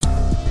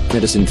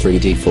Medison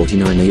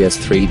 3D4-9ES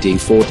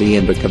 3D4D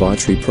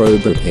Endocavitary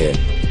Probe Repair.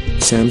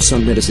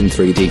 Samsung Medison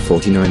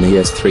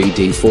 3D4-9ES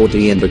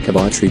 3D4D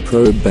Endocavitary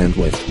Probe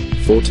Bandwidth,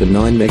 4 to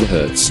 9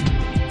 MHz.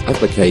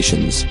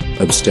 Applications,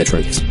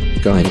 obstetrics,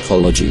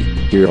 gynecology,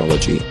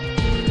 urology.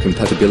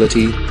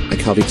 Compatibility,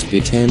 Acuvix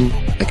V10,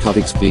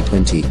 Acuvix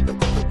V20.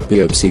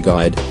 Biopsy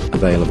guide,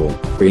 available,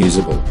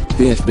 reusable,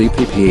 BFB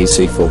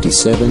PPEC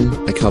 47,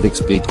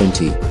 Acuvix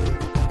V20.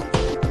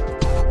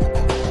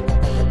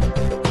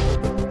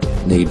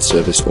 Need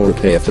service or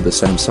repair for the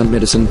Samsung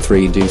Medison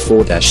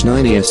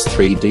 3D4-9ES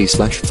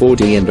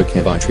 3D/4D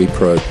Endocavitary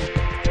Probe.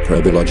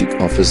 Probologic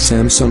offers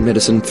Samsung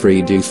Medison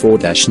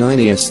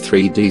 3D4-9ES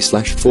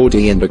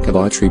 3D/4D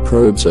Endocavitary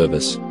Probe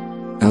service.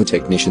 Our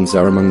technicians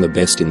are among the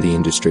best in the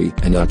industry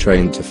and are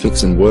trained to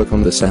fix and work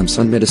on the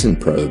Samsung Medison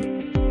probe.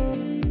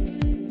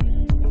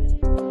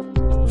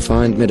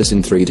 Find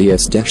Medison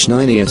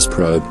 3DS-9ES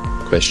probe,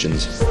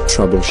 questions,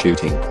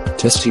 troubleshooting,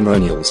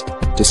 testimonials,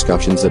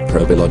 discussions at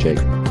Probologic.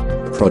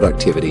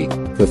 Productivity,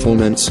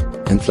 performance,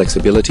 and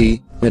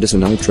flexibility,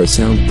 Medison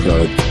Ultrasound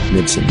Probe,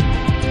 Medison.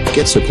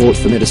 Get support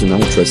for Medison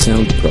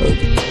Ultrasound Probe.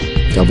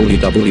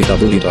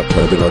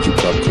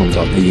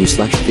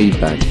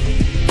 www.probologic.com.au/feedback